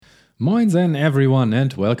Moinsen everyone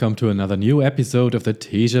and welcome to another new episode of the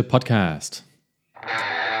Teja podcast.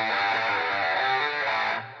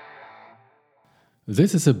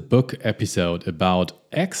 This is a book episode about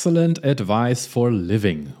excellent advice for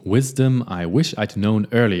living, wisdom I wish I'd known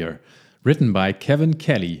earlier, written by Kevin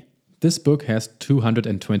Kelly. This book has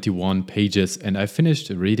 221 pages and I finished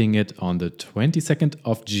reading it on the 22nd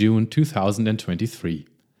of June 2023.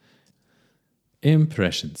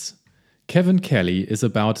 Impressions. Kevin Kelly is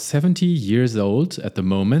about 70 years old at the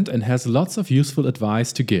moment and has lots of useful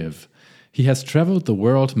advice to give. He has traveled the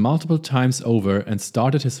world multiple times over and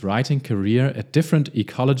started his writing career at different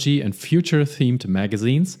ecology and future-themed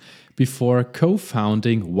magazines before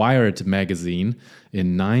co-founding Wired magazine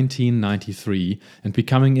in 1993 and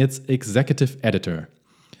becoming its executive editor.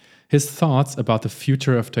 His thoughts about the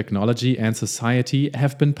future of technology and society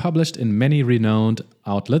have been published in many renowned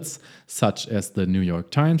outlets such as the New York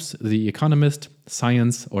Times, The Economist,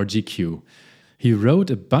 Science, or GQ. He wrote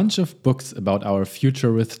a bunch of books about our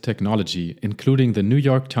future with technology, including the New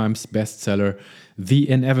York Times bestseller The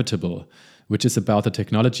Inevitable, which is about the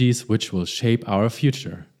technologies which will shape our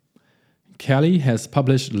future. Kelly has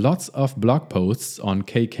published lots of blog posts on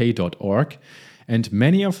kk.org, and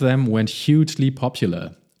many of them went hugely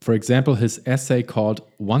popular. For example, his essay called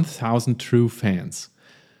 1000 True Fans.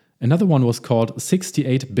 Another one was called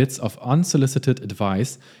 68 Bits of Unsolicited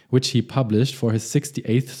Advice, which he published for his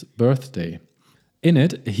 68th birthday. In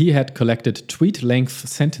it, he had collected tweet-length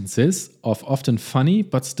sentences of often funny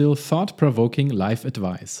but still thought-provoking life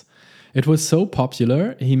advice. It was so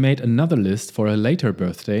popular, he made another list for a later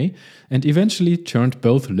birthday and eventually turned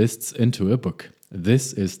both lists into a book.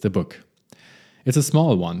 This is the book. It's a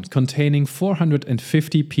small one, containing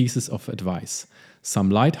 450 pieces of advice. Some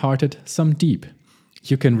light-hearted, some deep.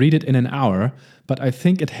 You can read it in an hour, but I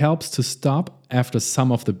think it helps to stop after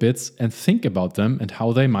some of the bits and think about them and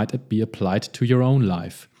how they might be applied to your own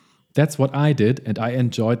life. That's what I did, and I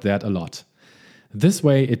enjoyed that a lot. This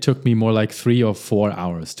way, it took me more like 3 or 4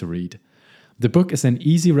 hours to read. The book is an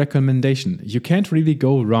easy recommendation. You can't really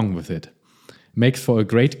go wrong with it. Makes for a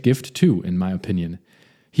great gift too, in my opinion.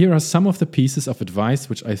 Here are some of the pieces of advice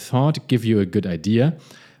which I thought give you a good idea,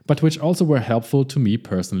 but which also were helpful to me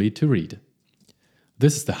personally to read.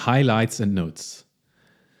 This is the highlights and notes.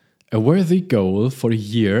 A worthy goal for a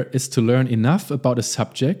year is to learn enough about a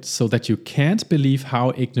subject so that you can't believe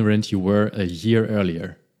how ignorant you were a year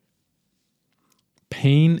earlier.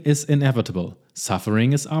 Pain is inevitable.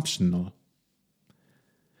 Suffering is optional.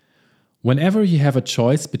 Whenever you have a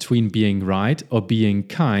choice between being right or being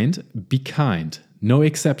kind, be kind. No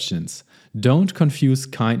exceptions. Don't confuse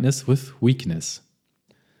kindness with weakness.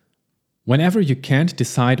 Whenever you can't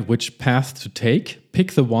decide which path to take,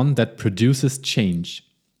 pick the one that produces change.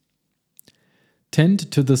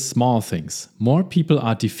 Tend to the small things. More people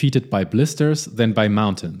are defeated by blisters than by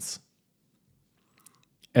mountains.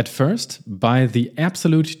 At first, buy the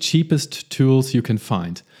absolute cheapest tools you can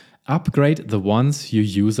find. Upgrade the ones you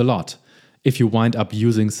use a lot. If you wind up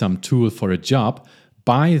using some tool for a job,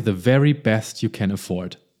 buy the very best you can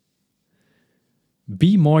afford.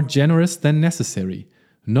 Be more generous than necessary.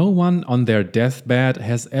 No one on their deathbed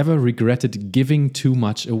has ever regretted giving too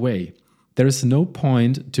much away. There is no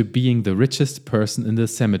point to being the richest person in the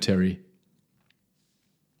cemetery.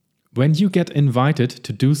 When you get invited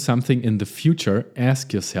to do something in the future,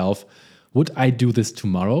 ask yourself, would I do this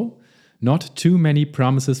tomorrow? Not too many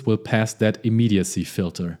promises will pass that immediacy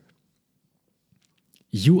filter.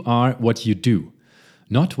 You are what you do.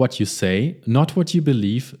 Not what you say, not what you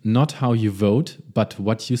believe, not how you vote, but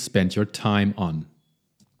what you spend your time on.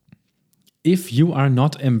 If you are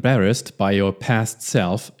not embarrassed by your past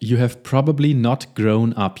self, you have probably not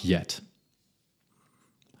grown up yet.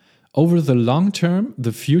 Over the long term,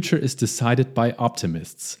 the future is decided by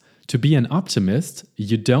optimists. To be an optimist,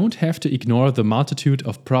 you don't have to ignore the multitude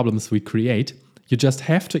of problems we create. You just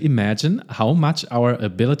have to imagine how much our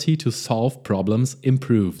ability to solve problems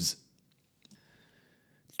improves.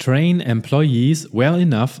 Train employees well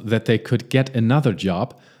enough that they could get another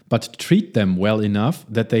job, but treat them well enough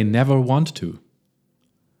that they never want to.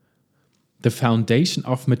 The foundation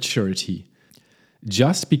of maturity.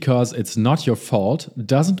 Just because it's not your fault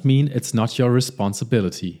doesn't mean it's not your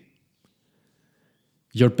responsibility.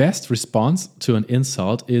 Your best response to an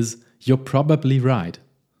insult is, "You're probably right."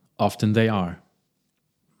 Often they are.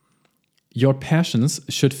 Your passions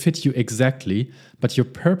should fit you exactly, but your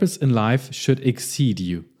purpose in life should exceed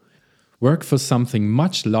you. Work for something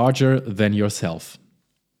much larger than yourself.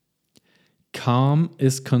 Calm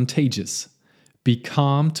is contagious. Be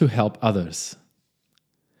calm to help others.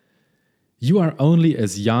 You are only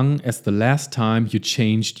as young as the last time you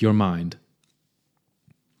changed your mind.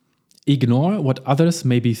 Ignore what others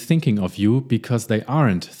may be thinking of you because they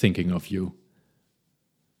aren't thinking of you.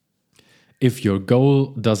 If your goal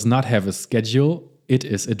does not have a schedule, it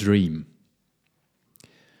is a dream.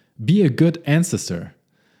 Be a good ancestor.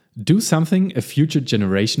 Do something a future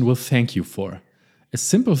generation will thank you for. A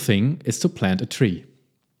simple thing is to plant a tree.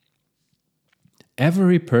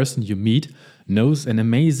 Every person you meet knows an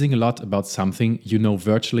amazing lot about something you know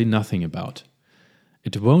virtually nothing about.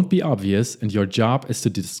 It won't be obvious, and your job is to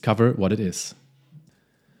discover what it is.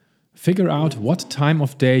 Figure out what time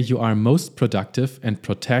of day you are most productive and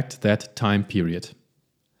protect that time period.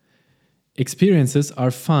 Experiences are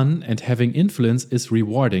fun and having influence is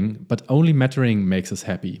rewarding, but only mattering makes us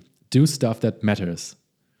happy. Do stuff that matters.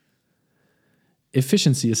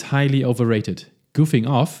 Efficiency is highly overrated. Goofing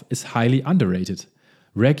off is highly underrated.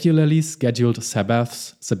 Regularly scheduled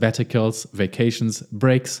Sabbaths, sabbaticals, vacations,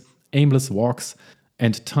 breaks, aimless walks,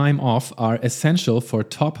 and time off are essential for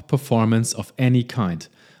top performance of any kind.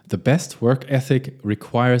 The best work ethic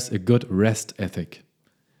requires a good rest ethic.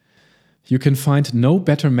 You can find no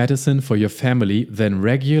better medicine for your family than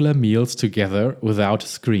regular meals together without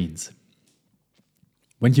screens.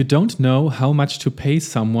 When you don't know how much to pay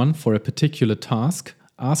someone for a particular task,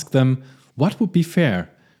 ask them, what would be fair?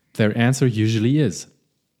 Their answer usually is.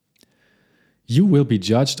 You will be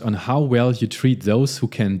judged on how well you treat those who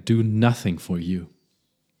can do nothing for you.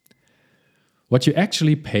 What you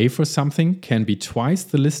actually pay for something can be twice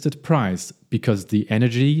the listed price because the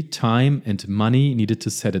energy, time, and money needed to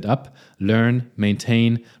set it up, learn,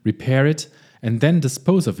 maintain, repair it, and then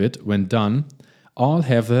dispose of it when done, all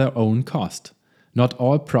have their own cost. Not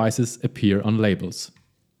all prices appear on labels.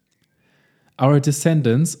 Our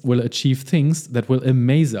descendants will achieve things that will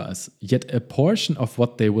amaze us, yet a portion of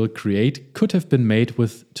what they will create could have been made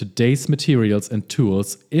with today's materials and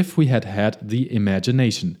tools if we had had the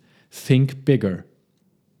imagination. Think bigger.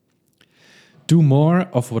 Do more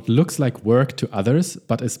of what looks like work to others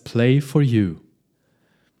but is play for you.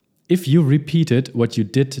 If you repeated what you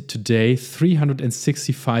did today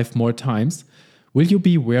 365 more times, will you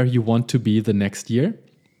be where you want to be the next year?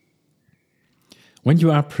 When you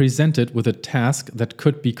are presented with a task that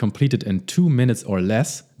could be completed in 2 minutes or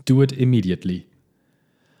less, do it immediately.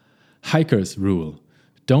 Hiker's rule: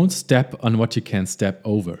 don't step on what you can step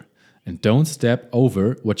over. And don't step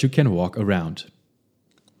over what you can walk around.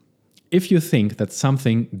 If you think that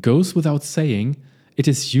something goes without saying, it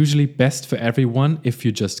is usually best for everyone if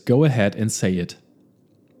you just go ahead and say it.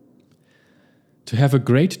 To have a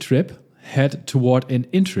great trip, head toward an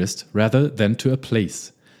interest rather than to a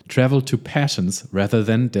place. Travel to passions rather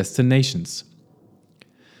than destinations.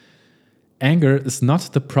 Anger is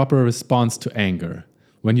not the proper response to anger.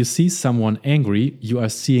 When you see someone angry, you are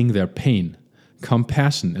seeing their pain.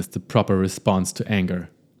 Compassion is the proper response to anger.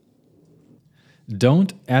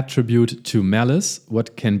 Don't attribute to malice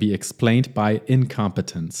what can be explained by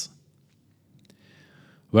incompetence.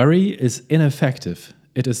 Worry is ineffective.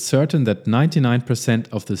 It is certain that 99%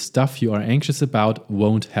 of the stuff you are anxious about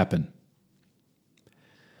won't happen.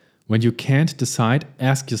 When you can't decide,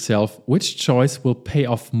 ask yourself which choice will pay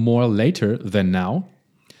off more later than now.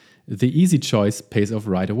 The easy choice pays off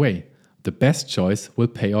right away. The best choice will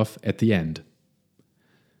pay off at the end.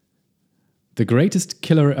 The greatest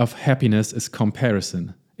killer of happiness is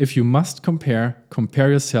comparison. If you must compare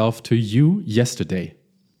yourself to you yesterday.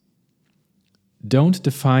 Don't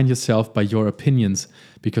define yourself by your opinions,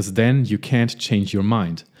 because then you can't change your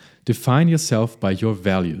mind. Define yourself by your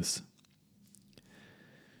values.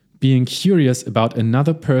 Being curious about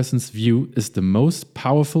another person's view is the most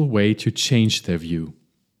powerful way to change their view.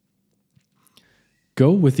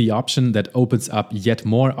 Go with the option that opens up yet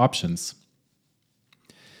more options.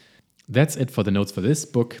 That's it for the notes for this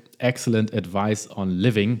book, Excellent Advice on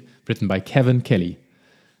Living, written by Kevin Kelly.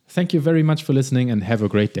 Thank you very much for listening and have a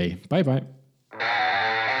great day. Bye bye.